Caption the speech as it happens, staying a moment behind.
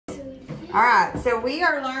All right, so we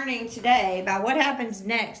are learning today about what happens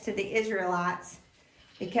next to the Israelites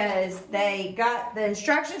because they got the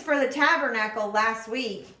instructions for the tabernacle last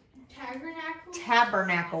week. Tabernacle?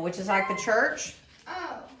 Tabernacle, which is like the church.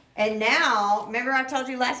 Oh. And now, remember I told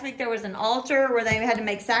you last week there was an altar where they had to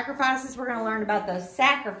make sacrifices? We're going to learn about those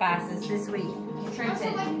sacrifices this week. Also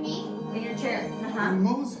like me? In your chair. When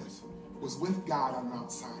Moses was with God on Mount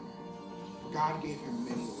Sinai, God gave him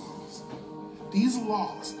many laws. These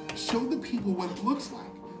laws showed the people what it looks like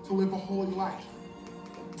to live a holy life.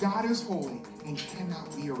 God is holy and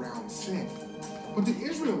cannot be around sin. But the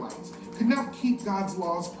Israelites could not keep God's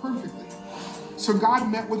laws perfectly. So God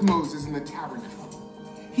met with Moses in the tabernacle.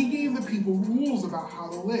 He gave the people rules about how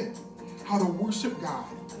to live, how to worship God,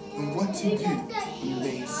 and what to do when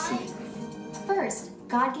they sin. First,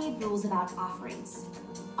 God gave rules about offerings.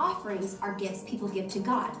 Offerings are gifts people give to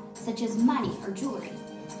God, such as money or jewelry.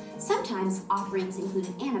 Sometimes offerings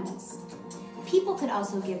included animals. People could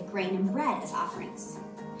also give grain and bread as offerings.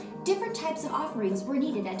 Different types of offerings were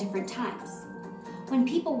needed at different times. When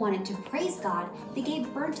people wanted to praise God, they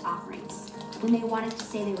gave burnt offerings. When they wanted to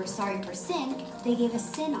say they were sorry for sin, they gave a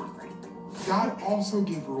sin offering. God also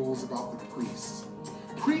gave rules about the priests.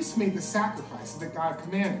 Priests made the sacrifices that God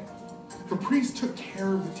commanded. The priests took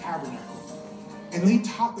care of the tabernacle, and they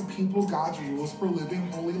taught the people God's rules for living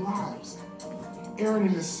holy lives. Aaron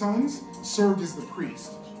and his sons served as the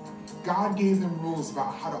priest. God gave them rules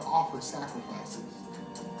about how to offer sacrifices.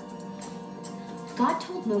 God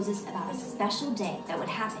told Moses about a special day that would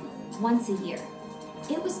happen once a year.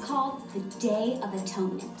 It was called the Day of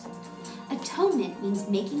Atonement. Atonement means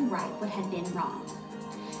making right what had been wrong.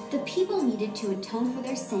 The people needed to atone for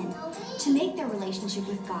their sin to make their relationship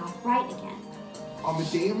with God right again. On the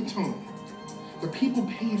Day of Atonement, the people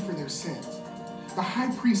paid for their sins. The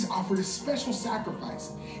high priest offered a special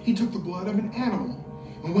sacrifice. He took the blood of an animal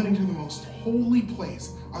and went into the most holy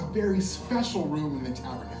place, a very special room in the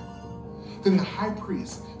tabernacle. Then the high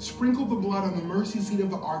priest sprinkled the blood on the mercy seat of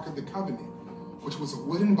the Ark of the Covenant, which was a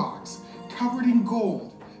wooden box covered in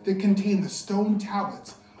gold that contained the stone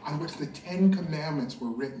tablets on which the 10 Commandments were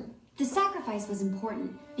written. The sacrifice was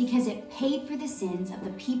important because it paid for the sins of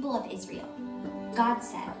the people of Israel. God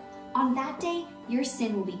said, "On that day, your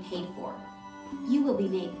sin will be paid for. You will be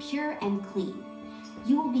made pure and clean.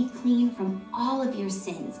 You will be clean from all of your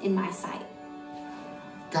sins in my sight."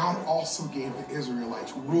 God also gave the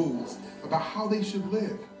Israelites rules about how they should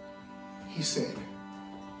live. He said,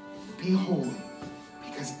 "Be holy,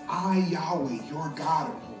 because I, Yahweh, your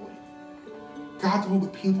God, am holy." God told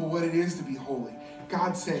the people what it is to be holy.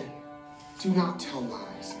 God said, "Do not tell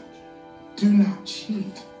lies. Do not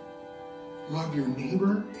cheat. Love your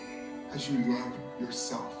neighbor as you love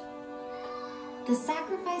yourself." The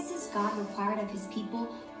sacrifices God required of his people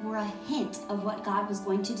were a hint of what God was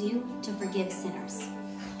going to do to forgive sinners.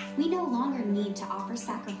 We no longer need to offer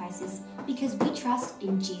sacrifices because we trust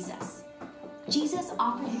in Jesus. Jesus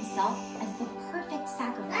offered himself as the perfect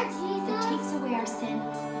sacrifice that takes away our sin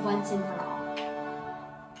once and for all.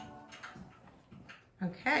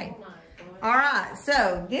 Okay. All right.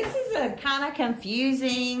 So this is a kind of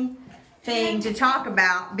confusing thing to talk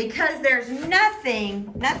about because there's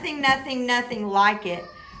nothing like it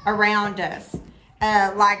around us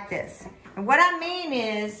like this. And what I mean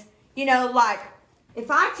is, you know, like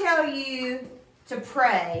if I tell you to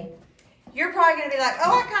pray, you're probably going to be like,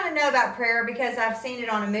 oh, I kind of know about prayer because I've seen it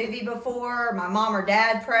on a movie before, or my mom or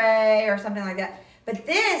dad pray or something like that. But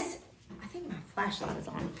this, I think my flashlight is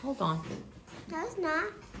on. Hold on. No, it's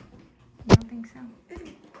not. You don't think so?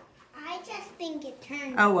 I just think it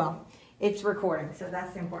turned. Oh, well, it's recording, so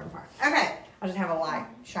that's the important part. Okay, I'll just have a light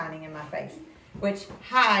shining in my face, which,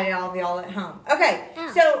 hi to all of y'all at home. Okay,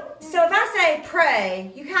 so if I say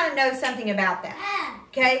pray, you kind of know something about that,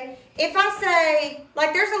 okay? If I say,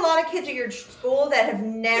 like there's a lot of kids at your school that have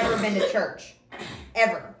never been to church,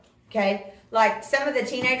 ever, okay? Like some of the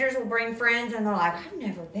teenagers will bring friends and they're like, I've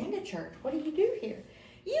never been to church. What do you do here?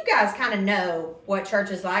 You guys kind of know what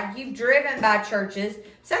church is like. You've driven by churches.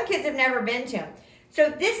 Some kids have never been to them. So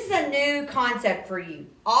this is a new concept for you.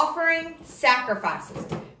 Offering sacrifices.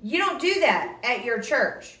 You don't do that at your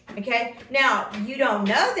church, okay? Now, you don't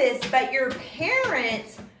know this, but your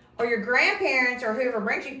parents or your grandparents or whoever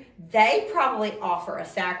brings you, they probably offer a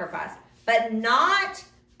sacrifice, but not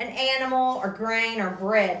an animal or grain or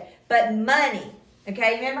bread, but money.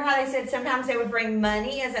 Okay, remember how they said sometimes they would bring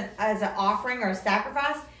money as an offering or a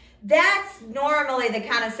sacrifice? That's normally the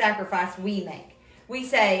kind of sacrifice we make. We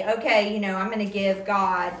say, okay, you know, I'm going to give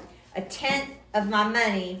God a tenth of my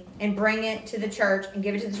money and bring it to the church and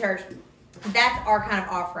give it to the church. That's our kind of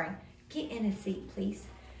offering. Get in a seat, please.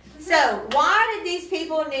 So, why did these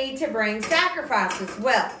people need to bring sacrifices?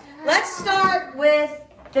 Well, let's start with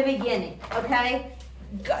the beginning, okay?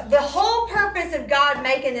 The whole purpose of God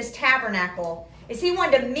making this tabernacle is He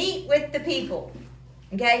wanted to meet with the people,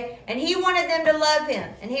 okay? And He wanted them to love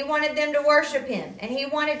Him, and He wanted them to worship Him, and He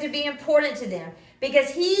wanted to be important to them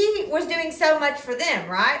because He was doing so much for them,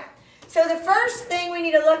 right? So the first thing we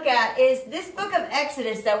need to look at is this book of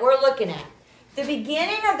Exodus that we're looking at. The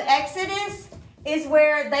beginning of Exodus is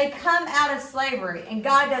where they come out of slavery, and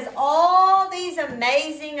God does all these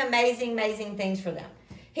amazing, amazing, amazing things for them.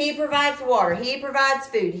 He provides water. He provides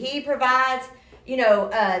food. He provides,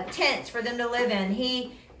 tents for them to live in.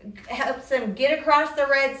 He helps them get across the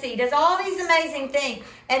Red Sea. Does all these amazing things.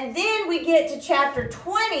 And then we get to chapter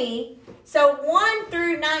 20. So 1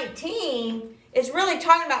 through 19 is really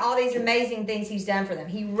talking about all these amazing things He's done for them.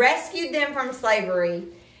 He rescued them from slavery,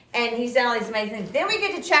 and He's done all these amazing things. Then we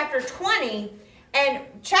get to chapter 20, and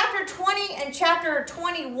chapter 20 and chapter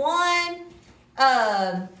 21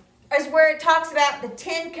 is where it talks about the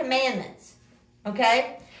 10 Commandments,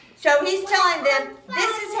 okay? So He's telling them,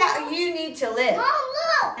 this is how you need to live. Mom,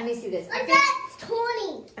 look. Let me see this. That's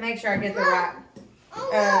 20. I make sure I get the right.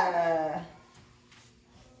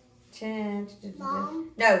 10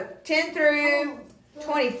 through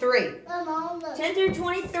 23. Mom, look. 10 through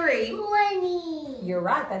 23. 20. You're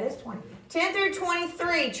right, that is 20. 10 through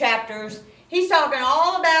 23 chapters, He's talking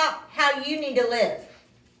all about how you need to live.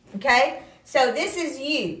 Okay? So this is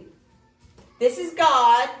you. This is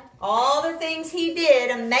God. All the things He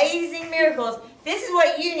did, amazing miracles. This is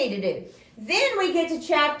what you need to do. Then we get to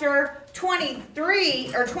chapter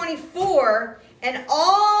 23 or 24, and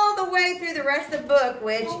all the way through the rest of the book,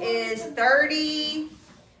 which is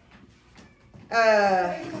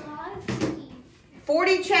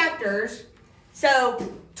 40 chapters. So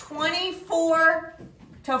 24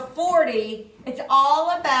 to 40, it's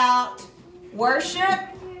all about worship,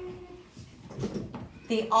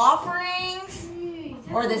 the offerings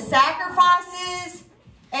or the sacrifices,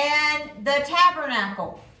 and the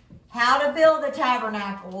tabernacle. How to build the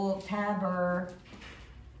tabernacle.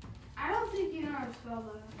 I don't think you know how to spell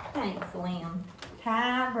that. Thanks, Liam.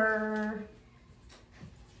 Tabernacle.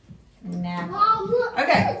 Mom, look.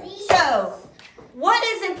 Okay, so what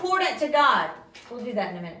is important to God? We'll do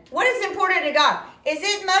that in a minute. What is important to God? Is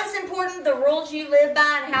it most important the rules you live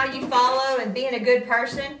by and how you follow and being a good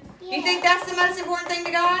person? Yeah. You think that's the most important thing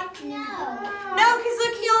to God? No. No, because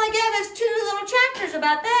look, He only gave us 2 little chapters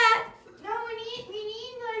about that. No, we need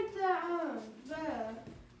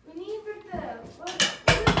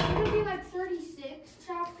it'll be like 36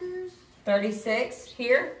 chapters. 36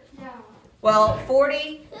 here. Yeah. Well,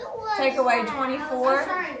 40, take away 24. Oh,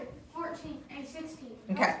 sorry, 14 and 16.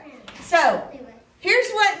 Okay. So,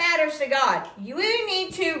 here's what matters to God. You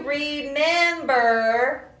need to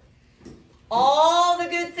remember all the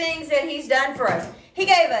good things that He's done for us. He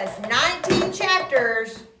gave us 19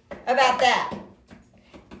 chapters about that.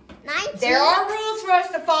 19? There are rules for us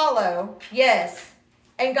to follow, yes.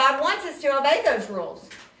 And God wants us to obey those rules.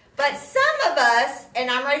 But some of us,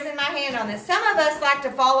 and I'm raising my hand on this, some of us like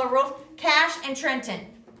to follow rules. Cash and Trenton,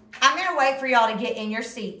 I'm going to wait for y'all to get in your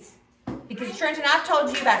seats. Because Trenton, I've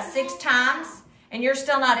told you about 6 times, and you're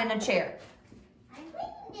still not in a chair.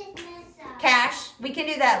 Cash, we can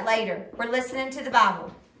do that later. We're listening to the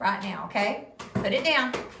Bible right now, okay? Put it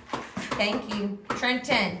down. Thank you.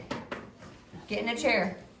 Trenton, get in a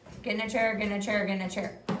chair. Get in a chair, get in a chair, get in a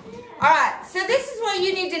chair. All right, so this is what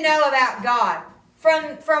you need to know about God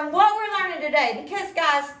from what we're learning today. Because,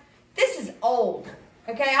 guys, this is old,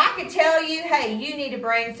 okay? I could tell you, hey, you need to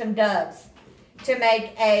bring some doves to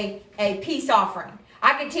make a peace offering.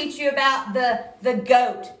 I could teach you about the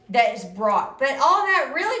goat that is brought. But all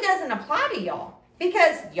that really doesn't apply to y'all.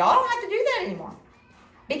 Because y'all don't have to do that anymore.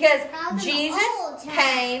 Because Jesus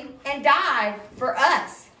came and died for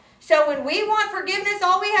us. So when we want forgiveness,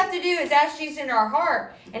 all we have to do is ask Jesus into our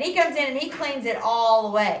heart. And He comes in and He cleans it all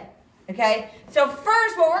away. Okay? So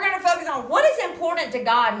first, what we're going to focus on, what is important to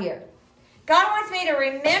God here? God wants me to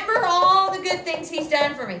remember all the good things He's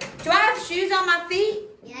done for me. Do I have shoes on my feet?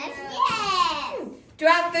 Yes. Yes. Do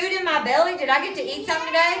I have food in my belly? Did I get to eat something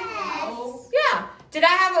today? Yes. Yeah. Did I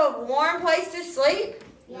have a warm place to sleep?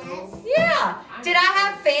 Yes. Yeah. Did I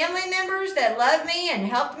have family members that loved me and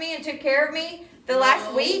helped me and took care of me the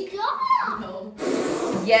last week? No.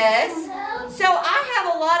 Yes. So I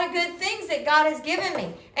have a lot of good things that God has given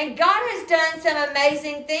me. And God has done some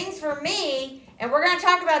amazing things for me. And we're going to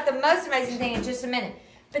talk about the most amazing thing in just a minute.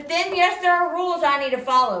 But then, yes, there are rules I need to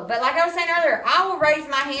follow. But like I was saying earlier, I will raise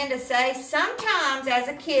my hand to say sometimes as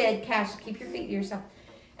a kid, Cash, keep your feet to yourself.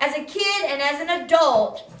 as a kid and as an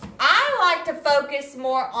adult, I like to focus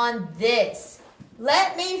more on this.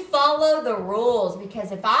 Let me follow the rules,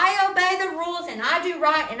 because if I obey the rules and I do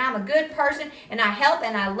right and I'm a good person and I help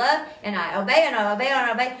and I love and I obey and I obey and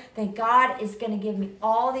I obey, then God is going to give me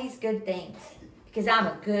all these good things because I'm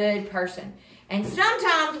a good person. And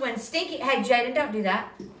sometimes when hey, Jaden, don't do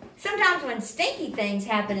that. Sometimes when stinky things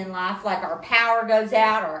happen in life, like our power goes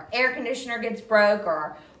out or our air conditioner gets broke or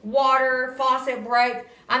our water faucet breaks,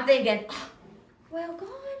 I'm thinking, oh, well, God,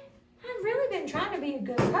 I've really been trying to be a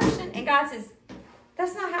good person. And God says,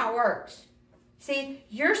 that's not how it works. See,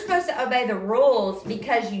 you're supposed to obey the rules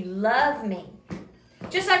because you love me.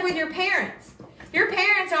 Just like with your parents. Your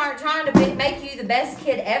parents aren't trying to make you the best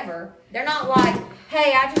kid ever. They're not like,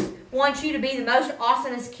 hey, I just want you to be the most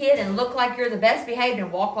awesomest kid and look like you're the best behaved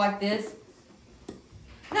and walk like this.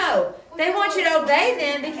 No, they want you to obey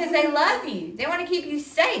them because they love you. They want to keep you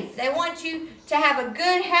safe. They want you to have a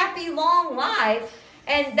good, happy, long life.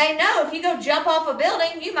 And they know if you go jump off a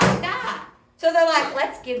building, you might die. So they're like,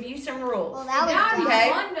 let's give you some rules. Well, that was okay?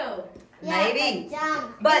 fun, though. Maybe. Yeah,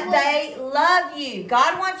 but they love you.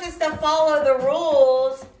 God wants us to follow the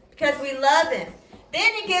rules because we love Him.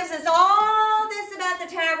 Then He gives us all this about the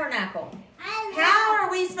tabernacle. How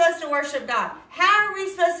are we supposed to worship God? How are we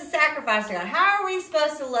supposed to sacrifice to God? How are we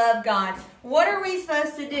supposed to love God? What are we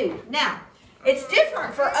supposed to do? Now, it's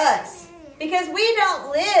different for us because we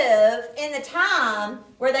don't live in the time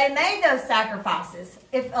where they made those sacrifices.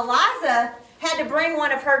 If Eliza had to bring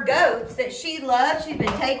one of her goats that she loved, she'd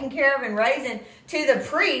been taking care of and raising, to the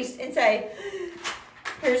priest and say,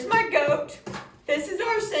 here's my goat. This is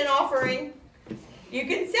our sin offering. You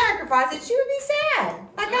can sacrifice it. She would be sad.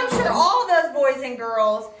 Like, I'm sure all those boys and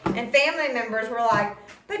girls and family members were like,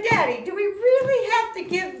 but Daddy, do we really have to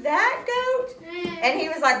give that goat? And he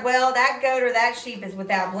was like, well, that goat or that sheep is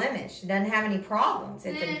without blemish. It doesn't have any problems.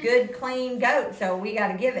 It's a good, clean goat, so we got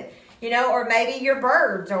to give it. You know, or maybe your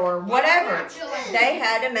birds or whatever. They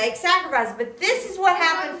had to make sacrifices. But this is what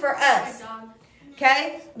happened for us.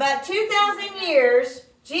 Okay? About 2,000 years,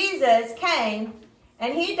 Jesus came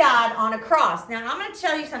and He died on a cross. Now, I'm going to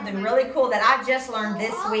tell you something really cool that I just learned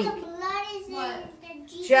this week.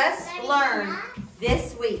 Just learned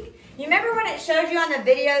this week. You remember when it showed you on the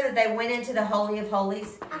video that they went into the Holy of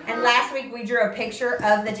Holies? And last week we drew a picture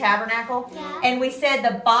of the tabernacle. Yeah. And we said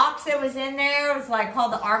the box that was in there was like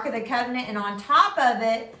called the Ark of the Covenant. And on top of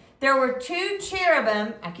it, there were two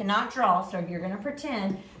cherubim. I cannot draw, so you're going to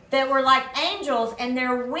pretend. That were like angels. And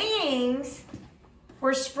their wings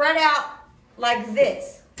were spread out like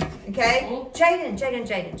this. Okay?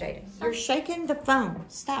 Jaden. You're shaking the phone.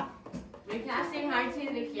 Stop. Can I say hi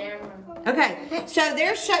to the camera? Okay, so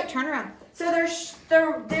turn around. So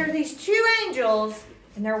there are these two angels,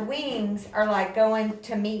 and their wings are like going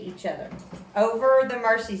to meet each other over the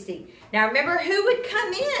mercy seat. Now remember who would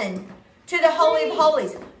come in to the Holy of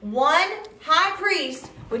Holies? One high priest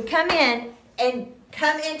would come in and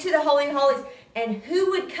come into the Holy of Holies. And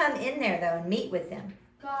who would come in there though and meet with them?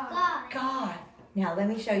 God. Now let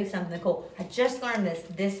me show you something cool. I just learned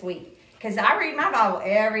this week. Because I read my Bible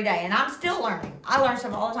every day, and I'm still learning. I learn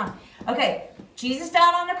stuff all the time. Okay, Jesus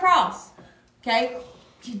died on the cross. Okay?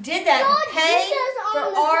 He did that to pay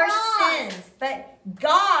for our sins. But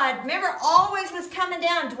God, remember, always was coming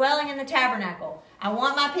down, dwelling in the tabernacle. I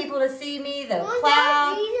want my people to see me, the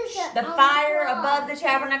cloud, the fire above the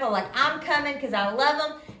tabernacle. Like, I'm coming because I love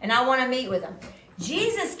them, and I want to meet with them.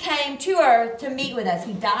 Jesus came to earth to meet with us.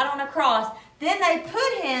 He died on a cross. Then they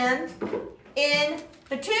put Him in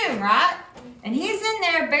the tomb, right? And He's in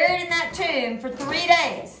there buried in that tomb for 3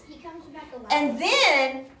 days. He comes back alive. And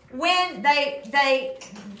then when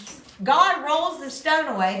God rolls the stone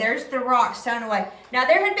away, there's the rock stone away. Now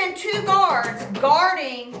there had been 2 guards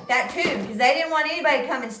guarding that tomb because they didn't want anybody to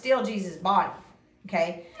come and steal Jesus' body.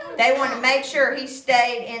 Okay? They wanted to make sure He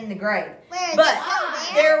stayed in the grave. But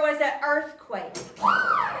there was an earthquake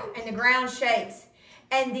and the ground shakes.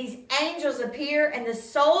 And these angels appear and the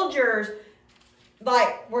soldiers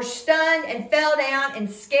were stunned and fell down and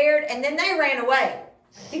scared, and then they ran away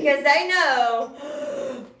because they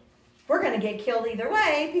know we're going to get killed either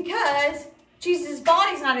way because Jesus'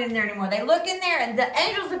 body's not in there anymore. They look in there and the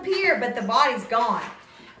angels appear, but the body's gone.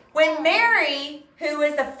 When Mary, who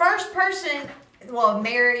was the first person, well,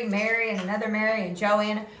 Mary and another Mary and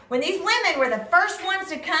Joanna, when these women were the first ones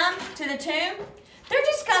to come to the tomb, they're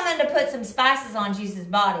just coming to put some spices on Jesus'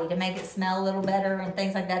 body to make it smell a little better and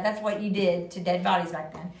things like that. That's what you did to dead bodies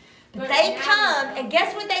back then. But they come, and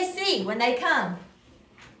guess what they see when they come?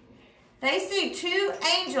 They see 2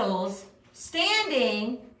 angels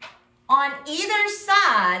standing on either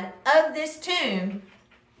side of this tomb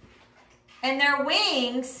And their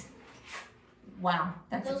wings, wow,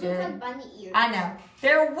 that's Those good. look like bunny ears. I know.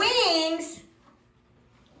 Their wings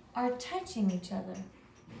are touching each other.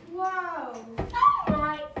 Wow.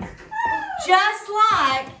 Just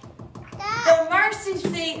like the mercy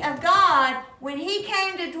seat of God when he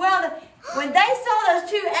came to dwell. When they saw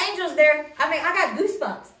those two angels there, I mean, I got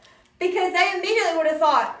goosebumps. Because they immediately would have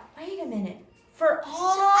thought, wait a minute. For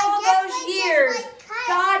all those years,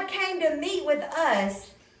 God came to meet with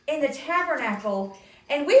us in the tabernacle.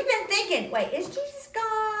 And we've been thinking, wait, is Jesus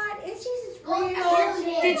God? Is Jesus real?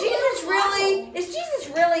 Is Jesus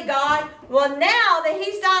really God? Well, now that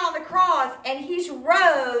he's died on the cross and he's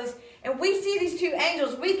rose and we see these two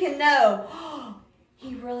angels, we can know, oh,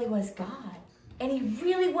 he really was God. And he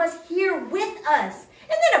really was here with us.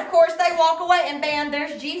 And then, of course, they walk away and bam,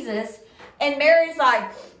 there's Jesus. And Mary's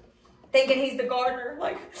like, thinking he's the gardener.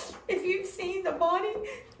 Like, if you've seen the body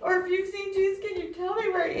or if you've seen Jesus, can you tell me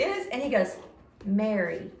where he is? And he goes,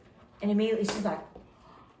 Mary. And immediately she's like,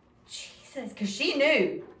 Jesus. Because she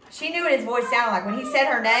knew. She knew what his voice sounded like. When he said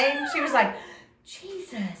her name, she was like,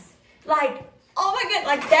 Jesus. Like, oh my God.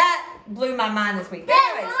 Like, that blew my mind this week.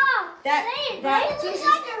 But anyways,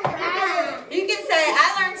 you can say,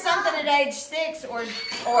 I learned something at age 6 or 10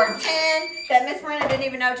 that Miss Miranda didn't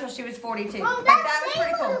even know until she was 42. But that was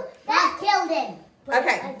pretty cool. That killed him. Okay. All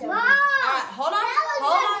right, hold on.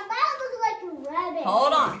 That looks like a rabbit.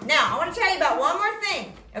 Hold on. Now, I want to tell you about one more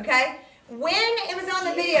thing, okay? When it was on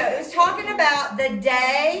the video, it was talking about the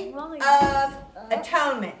Day of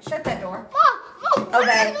Atonement. Shut that door.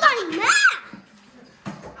 Okay.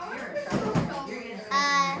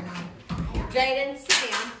 Jaden,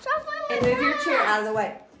 sit down and move your chair out of the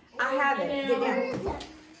way. I have it. Get down.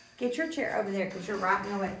 Get your chair over there because you're right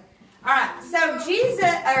in the way. All right. So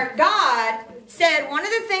God said one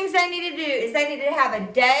of the things they need to do is they need to have a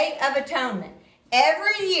Day of Atonement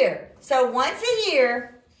every year. So once a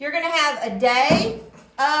year, you're going to have a Day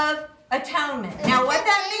of Atonement. Now, what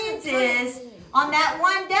that means is on that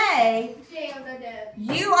one day,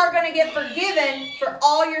 you are going to get forgiven for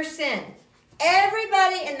all your sins.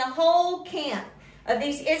 Everybody in the whole camp of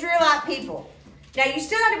these Israelite people. Now, you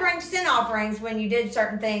still had to bring sin offerings when you did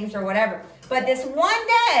certain things or whatever. But this one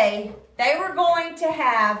day, they were going to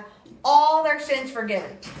have all their sins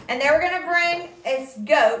forgiven. And they were going to bring a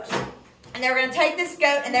goat. And they were going to take this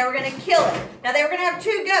goat and they were going to kill it. Now, they were going to have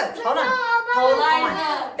 2 goats. Hold on.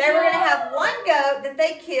 They were going to have one goat that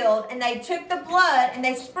they killed. And they took the blood and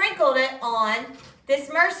they sprinkled it on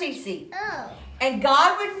this mercy seat. And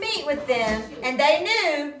God would meet with them, and they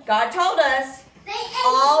knew, God told us,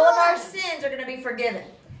 all of our sins are going to be forgiven.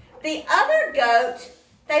 The other goat,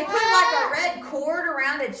 they put like a red cord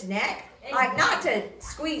around its neck, like not to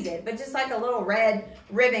squeeze it, but just like a little red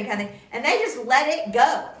ribbon kind of thing, and they just let it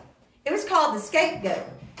go. It was called the scapegoat,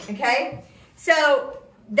 okay? So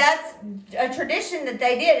that's a tradition that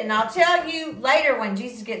they did, and I'll tell you later when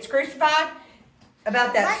Jesus gets crucified,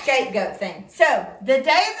 about that scapegoat thing. So, the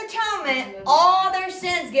Day of Atonement, all their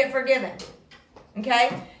sins get forgiven.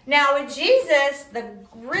 Okay? Now, with Jesus, the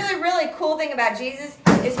really, really cool thing about Jesus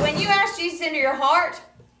is when you ask Jesus into your heart,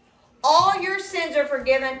 all your sins are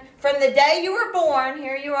forgiven from the day you were born.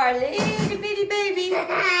 Here you are, little bitty baby.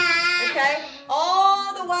 Okay?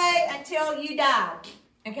 All the way until you died.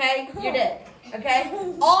 Okay? You're dead. Okay?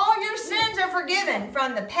 All your sins are forgiven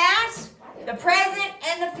from the past, the present,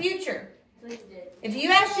 and the future. If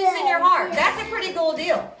you ask Jesus in your heart, that's a pretty cool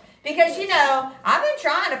deal. Because, you know, I've been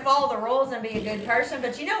trying to follow the rules and be a good person,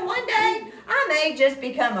 but, you know, one day I may just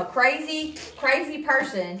become a crazy, crazy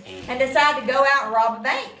person and decide to go out and rob a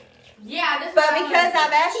bank. Yeah. But because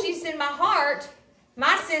I've asked Jesus in my heart,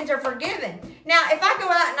 my sins are forgiven. Now, if I go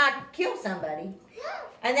out and I kill somebody,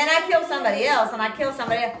 and then I kill somebody else, and I kill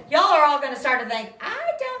somebody else, y'all are all going to start to think, I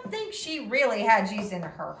don't think she really had Jesus in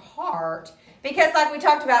her heart. Because like we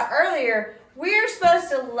talked about earlier, we're supposed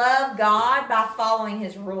to love God by following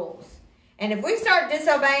his rules. And if we start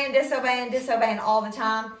disobeying all the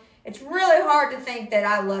time, it's really hard to think that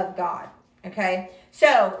I love God. Okay?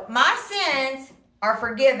 So, my sins are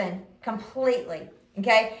forgiven completely.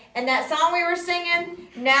 Okay? And that song we were singing,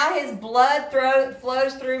 now his blood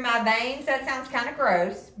flows through my veins. That sounds kind of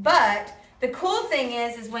gross. But the cool thing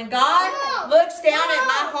is when God looks down at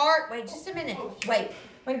my heart. Wait, just a minute. Wait.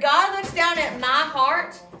 When God looks down at my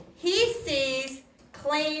heart, he sees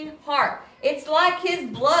clean heart. It's like his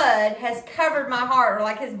blood has covered my heart, or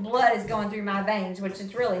like his blood is going through my veins, which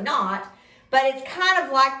it's really not. But it's kind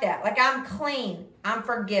of like that. Like I'm clean. I'm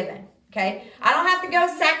forgiven. Okay? I don't have to go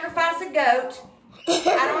sacrifice a goat.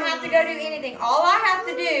 I don't have to go do anything. All I have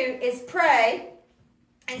to do is pray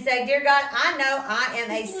and say, Dear God, I know I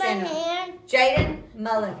am a sinner. Jaden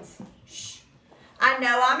Mullins. Shh. I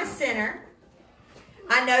know I'm a sinner.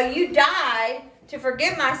 I know you died to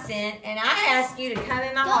forgive my sin, and I ask you to come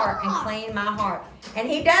in my heart and clean my heart. And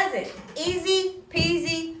he does it. Easy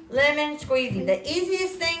peasy, lemon squeezy. The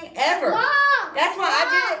easiest thing ever. Mom, That's why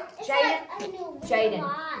I did it.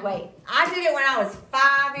 Jaden, wait. I did it when I was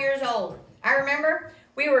 5 years old. I remember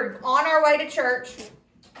we were on our way to church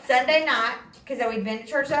Sunday night, because we'd been to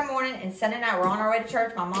church that morning, and Sunday night we're on our way to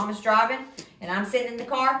church. My mom was driving, and I'm sitting in the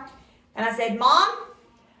car. And I said, Mom,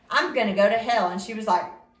 I'm going to go to hell. And she was like,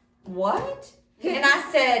 what? And I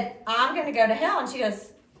said, I'm going to go to hell. And she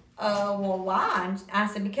goes, well, why? And I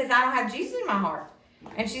said, because I don't have Jesus in my heart.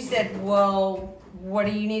 And she said, well, what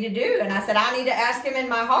do you need to do? And I said, I need to ask him in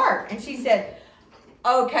my heart. And she said,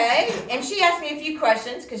 okay. And she asked me a few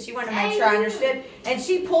questions because she wanted to make sure I understood. And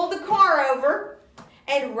she pulled the car over,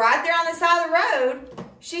 and right there on the side of the road,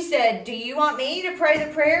 she said, do you want me to pray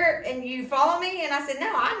the prayer and you follow me? And I said,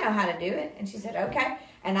 no, I know how to do it. And she said, okay.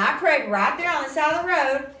 And I prayed right there on the side of the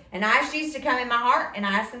road, and I asked Jesus to come in my heart, and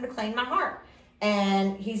I asked him to clean my heart.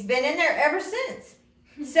 And he's been in there ever since.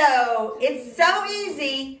 So it's so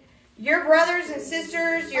easy. Your brothers and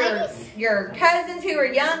sisters, your cousins who are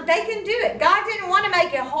young, they can do it. God didn't want to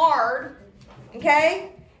make it hard,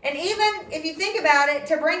 okay? And even if you think about it,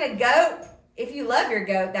 to bring a goat, if you love your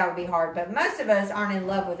goat, that would be hard. But most of us aren't in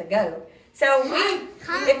love with a goat. So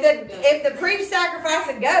if the priest sacrificed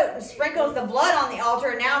a goat and sprinkles the blood on the altar,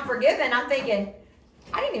 and now I'm forgiven, I'm thinking,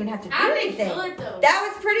 I didn't even have to do anything.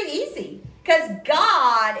 That was pretty easy. Because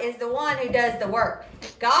God is the one who does the work.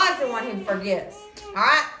 God's the one who forgives. All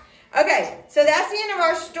right? Okay, so that's the end of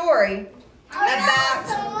our story about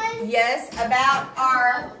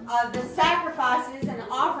our the sacrifices and the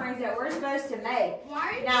offerings that we're supposed to make. Why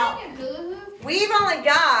are you Now, playing a hula hoop? we've only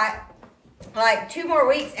got like 2 more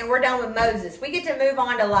weeks and we're done with Moses. We get to move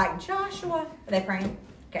on to like Joshua. Are they praying?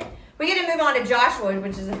 Okay. We get to move on to Joshua,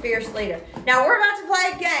 which is a fierce leader. Now we're about to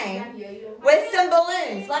play a game with some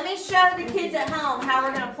balloons. Let me show the kids at home how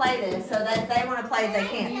we're going to play this so that if they want to play it, they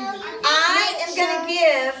can. I am going to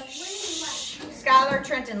give, Skylar,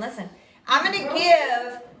 Trenton, listen. I'm going to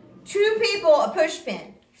give 2 people a push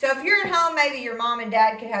pin. So if you're at home, maybe your mom and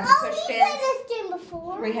dad could have the push pins. We've played this game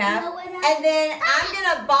before. We have. And then I'm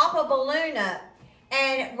going to bop a balloon up.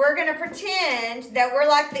 And we're going to pretend that we're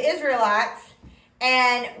like the Israelites.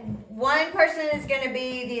 And one person is going to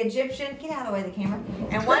be the Egyptian. Get out of the way of the camera.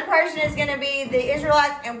 And one person is going to be the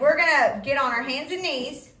Israelites. And we're going to get on our hands and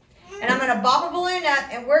knees. And I'm going to bop a balloon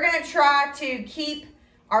up. And we're going to try to keep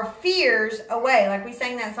our fears away. Like we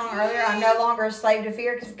sang that song earlier, I'm no longer a slave to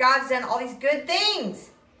fear. Because God's done all these good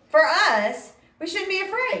things for us. We shouldn't be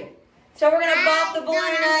afraid. So we're going to bop the balloon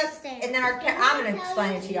up. And then I'm going to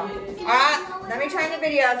explain it to y'all. All right. Let me turn the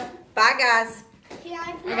video. Bye, guys. I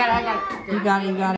got it. You got it.